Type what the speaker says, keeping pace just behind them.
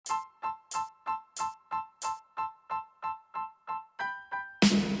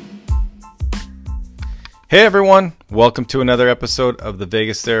Hey everyone, welcome to another episode of The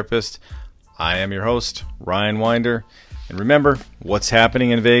Vegas Therapist. I am your host, Ryan Winder. And remember, what's happening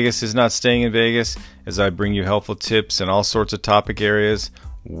in Vegas is not staying in Vegas, as I bring you helpful tips in all sorts of topic areas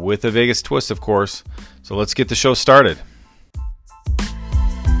with a Vegas twist, of course. So let's get the show started.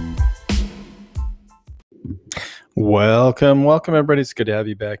 Welcome everybody. It's good to have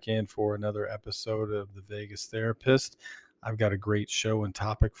you back in for another episode of The Vegas Therapist. I've got a great show and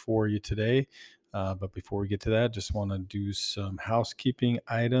topic for you today. But before we get to that, just want to do some housekeeping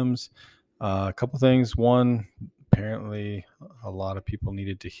items. A couple things. One, apparently a lot of people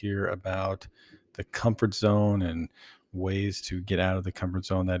needed to hear about the comfort zone and ways to get out of the comfort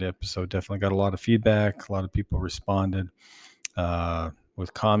zone. That episode definitely got a lot of feedback. A lot of people responded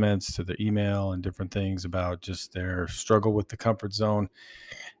with comments to the email and different things about just their struggle with the comfort zone,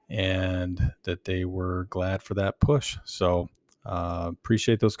 and that they were glad for that push. So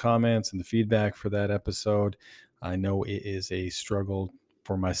appreciate those comments and the feedback for that episode. I know it is a struggle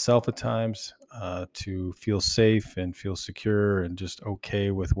for myself at times to feel safe and feel secure and just okay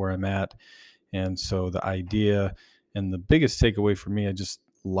with where I'm at. And so the idea and the biggest takeaway for me, I just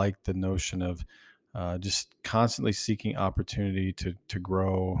like the notion of just constantly seeking opportunity to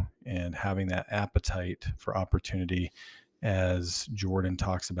grow and having that appetite for opportunity, as Jordan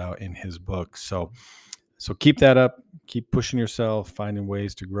talks about in his book. So keep that up, keep pushing yourself, finding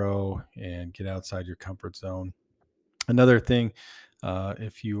ways to grow and get outside your comfort zone. Another thing,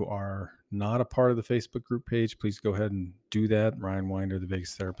 if you are not a part of the Facebook group page, please go ahead and do that. Ryan Winder, the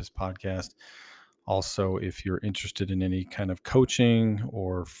Vegas Therapist Podcast. Also, if you're interested in any kind of coaching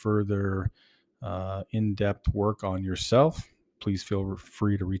or further in-depth work on yourself, please feel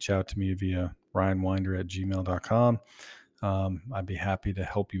free to reach out to me via ryanwinder@gmail.com. I'd be happy to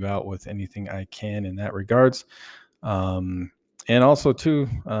help you out with anything I can in that regards. And also too,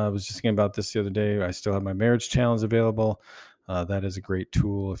 I was just thinking about this the other day. I still have my marriage challenge available. That is a great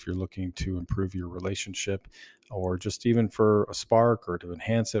tool if you're looking to improve your relationship, or just even for a spark or to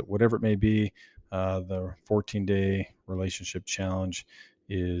enhance it, whatever it may be. The 14-day relationship challenge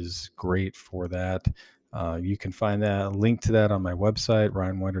is great for that. You can find that link to that on my website,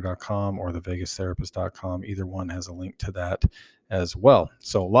 ryanwinder.com, or thevegastherapist.com. Either one has a link to that as well.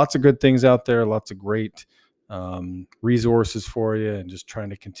 So lots of good things out there, lots of great resources for you, and just trying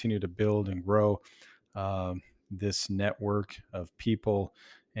to continue to build and grow this network of people.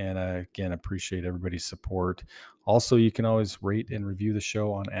 And I, again, appreciate everybody's support. Also, you can always rate and review the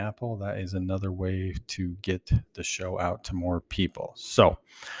show on Apple. That is another way to get the show out to more people. So,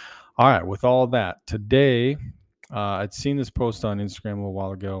 all right, with all that, today, I'd seen this post on Instagram a little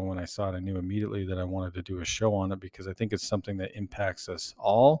while ago. When I saw it, I knew immediately that I wanted to do a show on it, because I think it's something that impacts us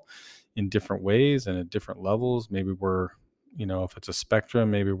all in different ways and at different levels. Maybe we're, if it's a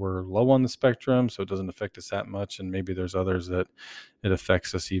spectrum, maybe we're low on the spectrum, so it doesn't affect us that much. And maybe there's others that it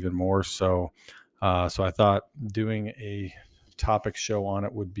affects us even more. So I thought doing a topic show on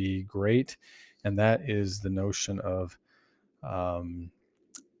it would be great. And that is the notion of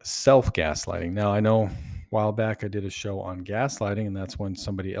self-gaslighting. Now, I know a while back I did a show on gaslighting, and that's when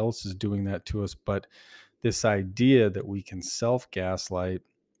somebody else is doing that to us. But this idea that we can self-gaslight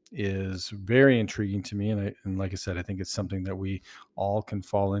is very intriguing to me. And like I said, I think it's something that we all can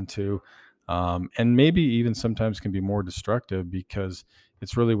fall into, and maybe even sometimes can be more destructive, because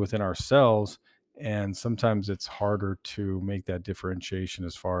it's really within ourselves. And sometimes it's harder to make that differentiation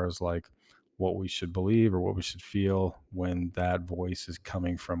as far as like what we should believe or what we should feel when that voice is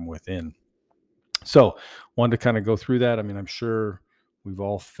coming from within. So wanted to kind of go through that. I mean, I'm sure we've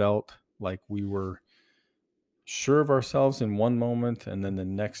all felt like we were sure of ourselves in one moment, and then the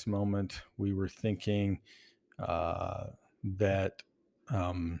next moment we were thinking that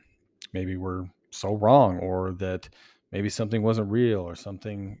maybe we're so wrong, or that maybe something wasn't real, or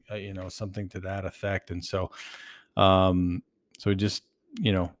something, something to that effect. And so just,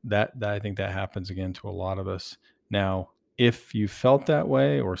 that I think that happens again to a lot of us. Now, if you felt that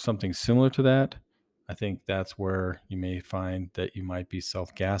way or something similar to that, I think that's where you may find that you might be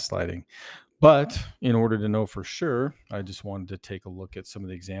self-gaslighting. But in order to know for sure, I just wanted to take a look at some of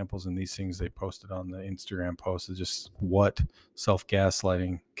the examples and these things they posted on the Instagram post of just what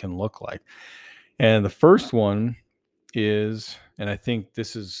self-gaslighting can look like. And the first one is, and I think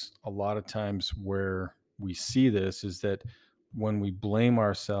this is a lot of times where we see this, is that when we blame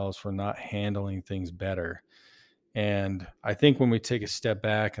ourselves for not handling things better. And I think when we take a step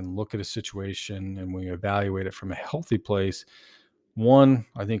back and look at a situation and we evaluate it from a healthy place, one,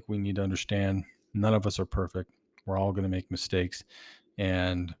 I think we need to understand none of us are perfect. We're all going to make mistakes.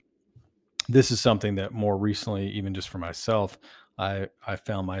 And this is something that more recently, even just for myself, I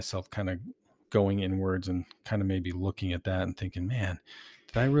found myself kind of going inwards and kind of maybe looking at that and thinking, man,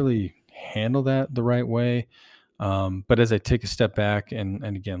 did I really handle that the right way? But as I take a step back and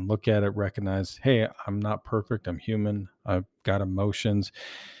again look at it, recognize, hey, I'm not perfect. I'm human. I've got emotions.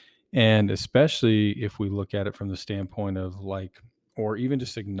 And especially if we look at it from the standpoint of like, or even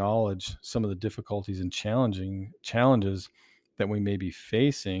just acknowledge some of the difficulties and challenging challenges that we may be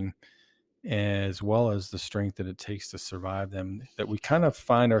facing, as well as the strength that it takes to survive them, that we kind of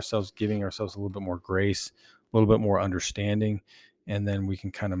find ourselves giving ourselves a little bit more grace, a little bit more understanding, and then we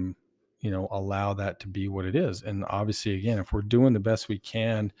can kind of, allow that to be what it is. And obviously, again, if we're doing the best we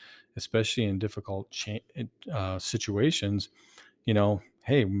can, especially in difficult situations,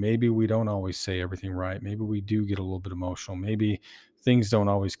 hey, maybe we don't always say everything right. Maybe we do get a little bit emotional. Maybe things don't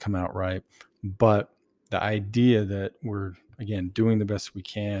always come out right. But the idea that we're, again, doing the best we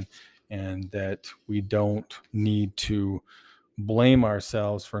can and that we don't need to blame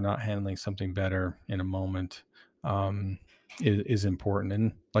ourselves for not handling something better in a moment is important.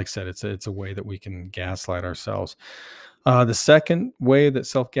 And like I said, it's a way that we can gaslight ourselves. The second way that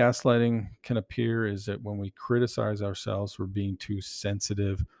self gaslighting can appear is that when we criticize ourselves for being too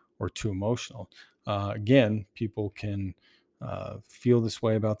sensitive or too emotional. Again, people can feel this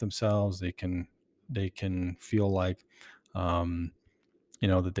way about themselves. They can feel like um,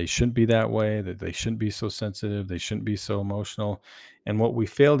 that they shouldn't be that way, that they shouldn't be so sensitive, they shouldn't be so emotional. And what we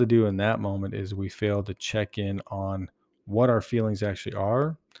fail to do in that moment is we fail to check in on what our feelings actually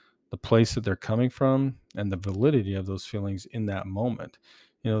are, the place that they're coming from, and the validity of those feelings in that moment.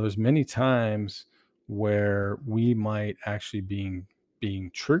 There's many times where we might actually being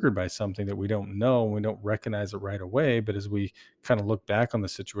triggered by something that we don't know, and we don't recognize it right away. But as we kind of look back on the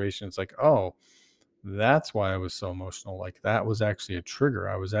situation, it's like, oh, that's why I was so emotional. Like that was actually a trigger.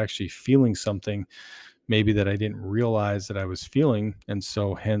 I was actually feeling something maybe that I didn't realize that I was feeling. And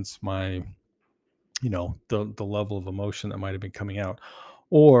so hence my, the level of emotion that might have been coming out.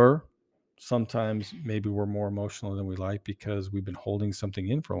 Or sometimes maybe we're more emotional than we like because we've been holding something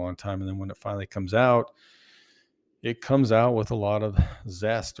in for a long time. And then when it finally comes out, it comes out with a lot of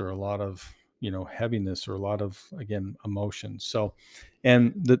zest or a lot of heaviness or a lot of, again, emotion. So,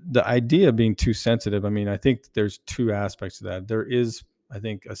 and the idea of being too sensitive, I mean, I think there's two aspects to that. There is, I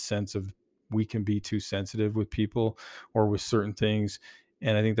think, a sense of we can be too sensitive with people or with certain things,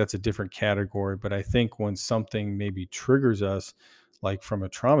 and I think that's a different category. But I think when something maybe triggers us, like from a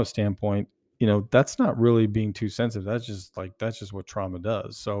trauma standpoint, that's not really being too sensitive. That's just what trauma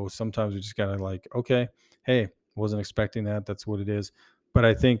does. So sometimes we just gotta like, okay, hey, wasn't expecting that. That's what it is. But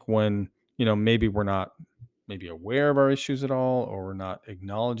I think when, maybe we're not maybe aware of our issues at all, or we're not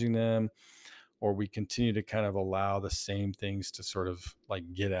acknowledging them, or we continue to kind of allow the same things to sort of like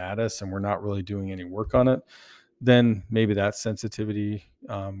get at us and we're not really doing any work on it, then maybe that sensitivity,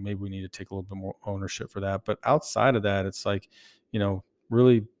 maybe we need to take a little bit more ownership for that. But outside of that, it's like,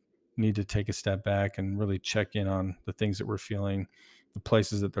 really need to take a step back and really check in on the things that we're feeling, the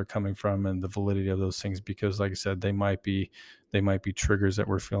places that they're coming from, and the validity of those things. Because, like I said, they might be triggers that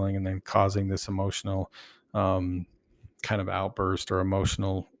we're feeling, and then causing this emotional kind of outburst or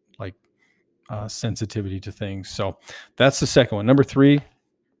emotional like sensitivity to things. So that's the second one. Number three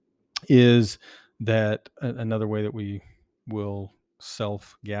is that another way that we will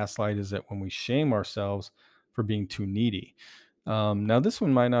self gaslight is that when we shame ourselves for being too needy. Now, this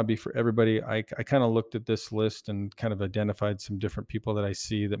one might not be for everybody. I kind of looked at this list and kind of identified some different people that I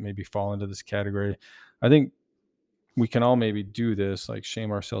see that maybe fall into this category. I think we can all maybe do this, like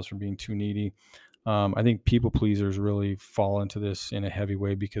shame ourselves for being too needy. I think people pleasers really fall into this in a heavy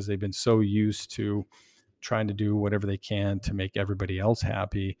way because they've been so used to trying to do whatever they can to make everybody else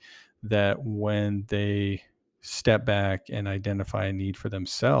happy, that when they step back and identify a need for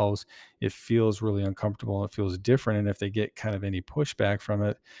themselves, it feels really uncomfortable. It feels different. And if they get kind of any pushback from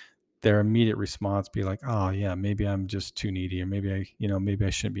it, their immediate response be like, oh yeah, maybe I'm just too needy, or maybe I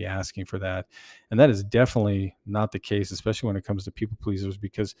shouldn't be asking for that. And that is definitely not the case, especially when it comes to people pleasers,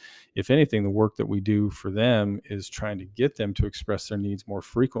 because if anything, the work that we do for them is trying to get them to express their needs more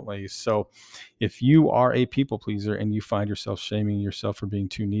frequently. So if you are a people pleaser and you find yourself shaming yourself for being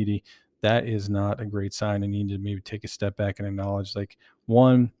too needy, that is not a great sign, and you need to maybe take a step back and acknowledge, like,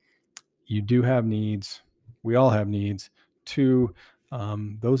 one, you do have needs. We all have needs. Two,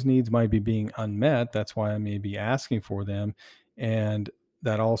 those needs might be being unmet. That's why I may be asking for them. And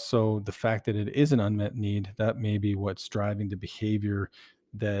that also, the fact that it is an unmet need, that may be what's driving the behavior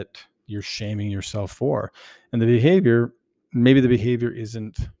that you're shaming yourself for. And maybe the behavior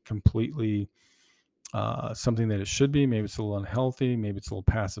isn't completely something that it should be. Maybe it's a little unhealthy. Maybe it's a little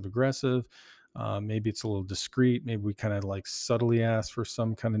passive aggressive. Maybe it's a little discreet. Maybe we kind of like subtly ask for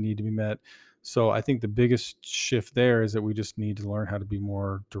some kind of need to be met. So I think the biggest shift there is that we just need to learn how to be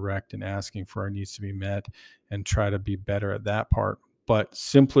more direct in asking for our needs to be met and try to be better at that part. But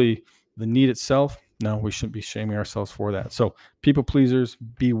simply the need itself, no, we shouldn't be shaming ourselves for that. So people pleasers,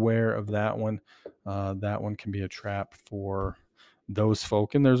 beware of that one. That one can be a trap for those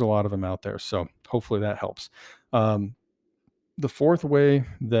folk, and there's a lot of them out there. So hopefully that helps. Um, the fourth way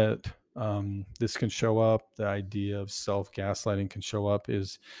that this can show up, the idea of self gaslighting can show up,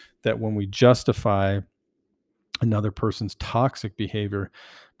 is that when we justify another person's toxic behavior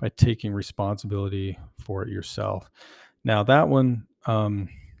by taking responsibility for it yourself. Now, that one,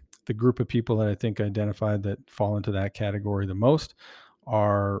 the group of people that I think identified that fall into that category the most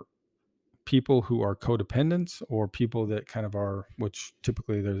are people who are codependents, or people that kind of are, which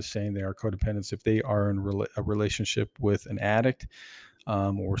typically they're saying they are codependents if they are in a relationship with an addict,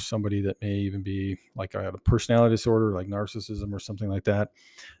 or somebody that may even be like a personality disorder, like narcissism or something like that.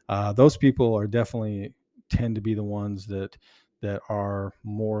 Those people are definitely tend to be the ones that are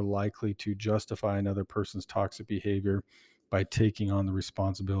more likely to justify another person's toxic behavior by taking on the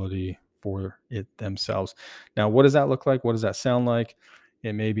responsibility for it themselves. Now, what does that look like? What does that sound like?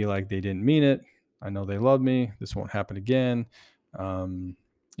 It may be like, they didn't mean it. I know they love me. This won't happen again. Um,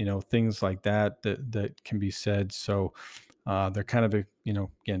 things like that can be said. So they're kind of,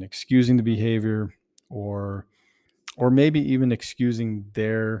 again, excusing the behavior, or maybe even excusing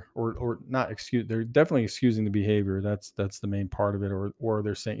their, or not excuse, they're definitely excusing the behavior. That's the main part of it. Or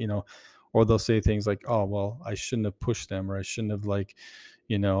they're saying, or they'll say things like, oh, well, I shouldn't have pushed them, or I shouldn't have, like,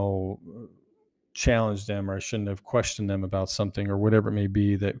 you know challenged them, or I shouldn't have questioned them about something, or whatever it may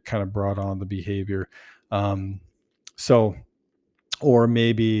be that kind of brought on the behavior. Um, so or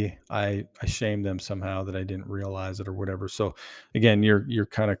maybe I shamed them somehow, that I didn't realize it, or whatever. So again, you're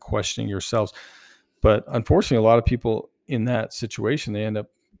kind of questioning yourselves. But unfortunately, a lot of people in that situation, they end up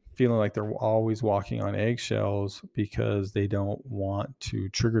feeling like they're always walking on eggshells because they don't want to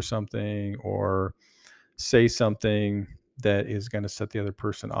trigger something or say something that is going to set the other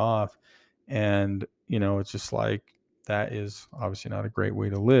person off. And, it's just like, that is obviously not a great way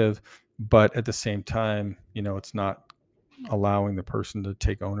to live. But at the same time, it's not allowing the person to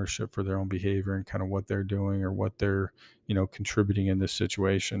take ownership for their own behavior and kind of what they're doing, or what they're, contributing in this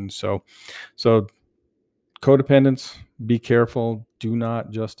situation. So codependents, be careful. Do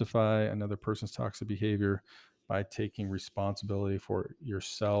not justify another person's toxic behavior by taking responsibility for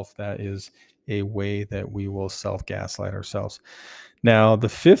yourself. That is a way that we will self gaslight ourselves. Now, the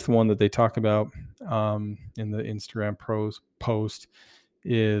fifth one that they talk about in the Instagram post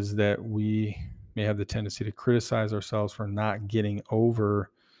is that we may have the tendency to criticize ourselves for not getting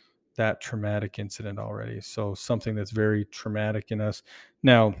over that traumatic incident already. So something that's very traumatic in us.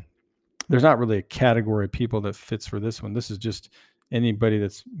 Now, there's not really a category of people that fits for this one. This is just anybody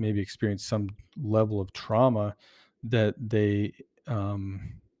that's maybe experienced some level of trauma, that they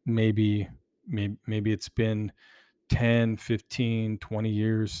maybe it's been 10, 15, 20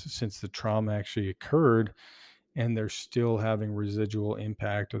 years since the trauma actually occurred, and they're still having residual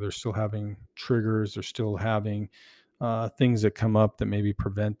impact, or they're still having triggers, they're still having things that come up that maybe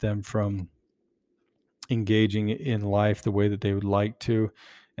prevent them from engaging in life the way that they would like to.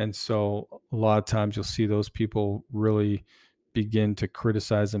 And so a lot of times you'll see those people really begin to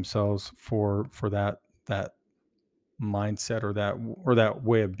criticize themselves for that mindset, or that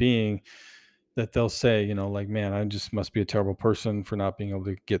way of being, that they'll say, like, man, I just must be a terrible person for not being able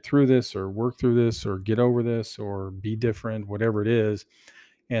to get through this, or work through this, or get over this, or be different, whatever it is.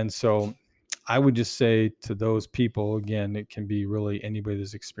 And so I would just say to those people, again, it can be really anybody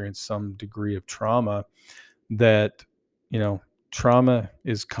that's experienced some degree of trauma, that, you know, trauma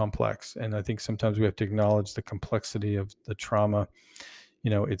is complex. And I think sometimes we have to acknowledge the complexity of the trauma,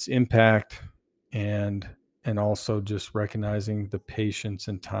 its impact, and also just recognizing the patience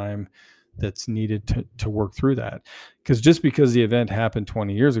and time that's needed to work through that. Because just because the event happened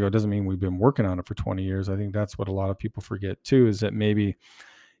 20 years ago doesn't mean we've been working on it for 20 years. I think that's what a lot of people forget too, is that maybe,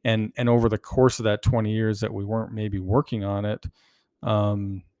 and over the course of that 20 years that we weren't maybe working on it,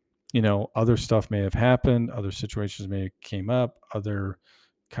 um, other stuff may have happened, other situations may have came up, other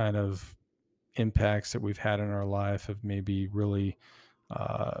kind of impacts that we've had in our life have maybe really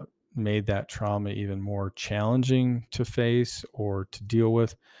uh, made that trauma even more challenging to face or to deal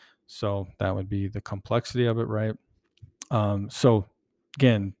with. So that would be the complexity of it, right? So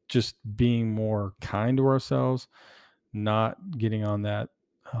again, just being more kind to ourselves, not getting on that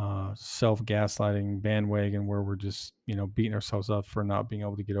self-gaslighting bandwagon where we're just, beating ourselves up for not being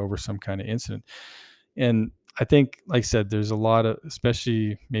able to get over some kind of incident. And I think, like I said, there's a lot of,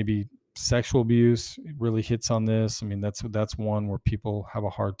 especially maybe Sexual abuse really hits on this. I mean, that's one where people have a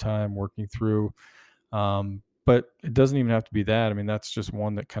hard time working through. But it doesn't even have to be that. I mean, that's just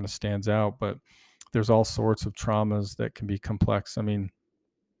one that kind of stands out. But there's all sorts of traumas that can be complex. I mean,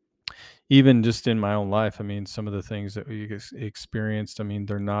 even just in my own life, I mean, some of the things that we experienced, I mean,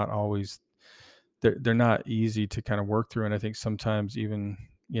 they're not easy to kind of work through. And I think sometimes even,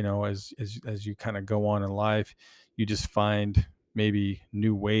 as you kind of go on in life, you just find maybe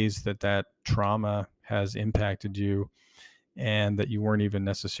new ways that trauma has impacted you, and that you weren't even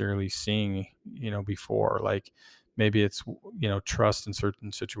necessarily seeing, before. Like maybe it's, trust in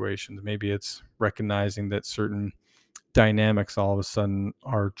certain situations. Maybe it's recognizing that certain dynamics all of a sudden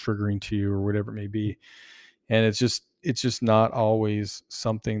are triggering to you, or whatever it may be. And it's just not always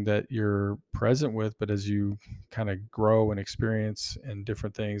something that you're present with, but as you kind of grow and experience and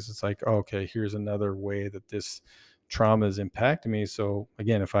different things, it's like, oh, okay, here's another way that this trauma is impacting me. So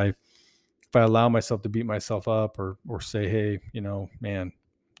again, if I allow myself to beat myself up, or say, hey, man,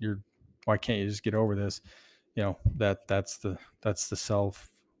 you're why can't you just get over this? That's the self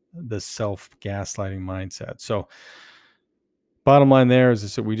gaslighting mindset. So bottom line there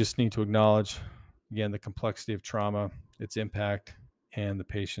is that we just need to acknowledge, again, the complexity of trauma, its impact, and the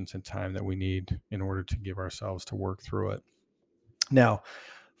patience and time that we need in order to give ourselves to work through it. Now,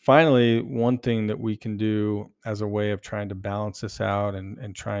 finally, one thing that we can do as a way of trying to balance this out,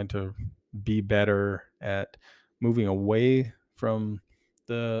 and trying to be better at moving away from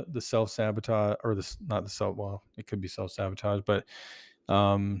the self-sabotage, or this not the self well, it could be self-sabotage, but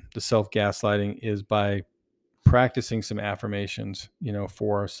the self-gaslighting, is by practicing some affirmations,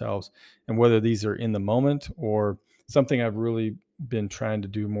 for ourselves. And whether these are in the moment, or something I've really been trying to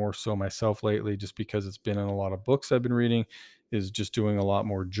do more so myself lately, just because it's been in a lot of books I've been reading, is just doing a lot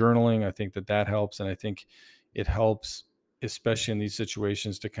more journaling. I think that helps. And I think it helps, especially in these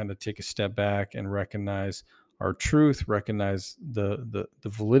situations, to kind of take a step back and recognize our truth, recognize the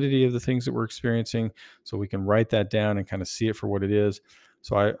validity of the things that we're experiencing, so we can write that down and kind of see it for what it is.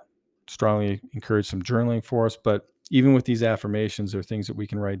 So I strongly encourage some journaling for us. But even with these affirmations, there are things that we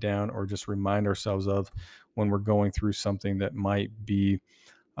can write down or just remind ourselves of when we're going through something that might be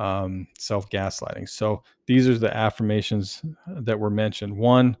self-gaslighting. So these are the affirmations that were mentioned.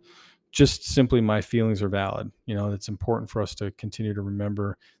 One, just simply, my feelings are valid. It's important for us to continue to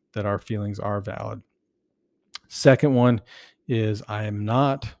remember that our feelings are valid. Second one is, I am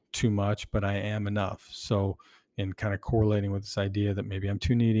not too much, but I am enough. So, in kind of correlating with this idea that maybe I'm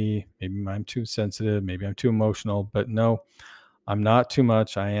too needy, maybe I'm too sensitive, maybe I'm too emotional, but no, I'm not too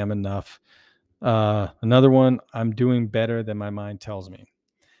much. I am enough. Another one, I'm doing better than my mind tells me.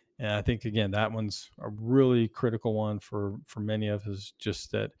 And I think, again, that one's a really critical one for many of us.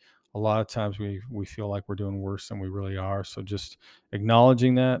 Just that a lot of times we feel like we're doing worse than we really are. So just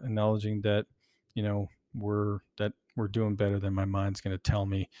acknowledging that, we're doing better than my mind's going to tell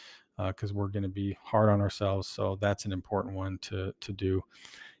me, because we're going to be hard on ourselves. So that's an important one to do.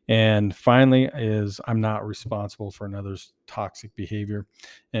 And finally is, I'm not responsible for another's toxic behavior.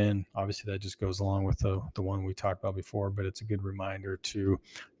 And obviously that just goes along with the one we talked about before, but it's a good reminder to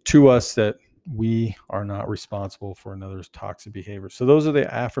us that we are not responsible for another's toxic behavior. So those are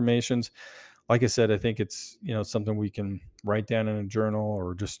the affirmations. Like I said, I think it's, something we can write down in a journal,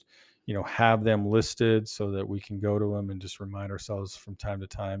 or just, have them listed so that we can go to them and just remind ourselves from time to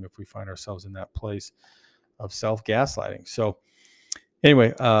time if we find ourselves in that place of self-gaslighting. So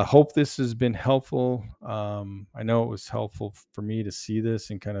anyway, hope this has been helpful. I know it was helpful for me to see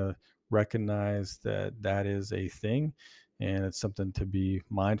this and kind of recognize that is a thing, and it's something to be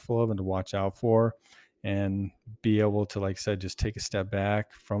mindful of and to watch out for, and be able to, like I said, just take a step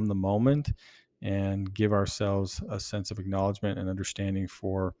back from the moment and give ourselves a sense of acknowledgement and understanding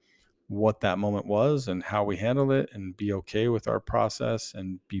for what that moment was and how we handled it, and be okay with our process,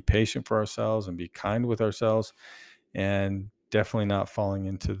 and be patient for ourselves, and be kind with ourselves, and definitely not falling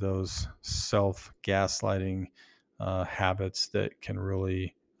into those self-gaslighting habits that can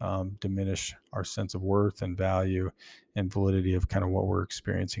really diminish our sense of worth and value and validity of kind of what we're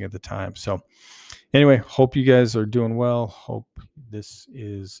experiencing at the time. So anyway, hope you guys are doing well. Hope this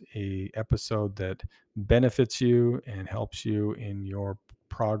is a episode that benefits you and helps you in your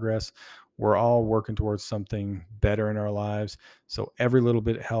progress. We're all working towards something better in our lives. So every little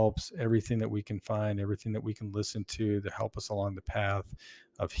bit helps. Everything that we can find, everything that we can listen to help us along the path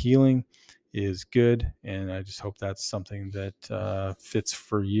of healing is good. And I just hope that's something that fits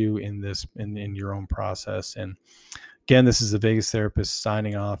for you in your own process. And again, this is the Vegas Therapist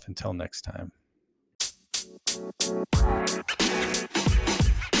signing off. Until next time.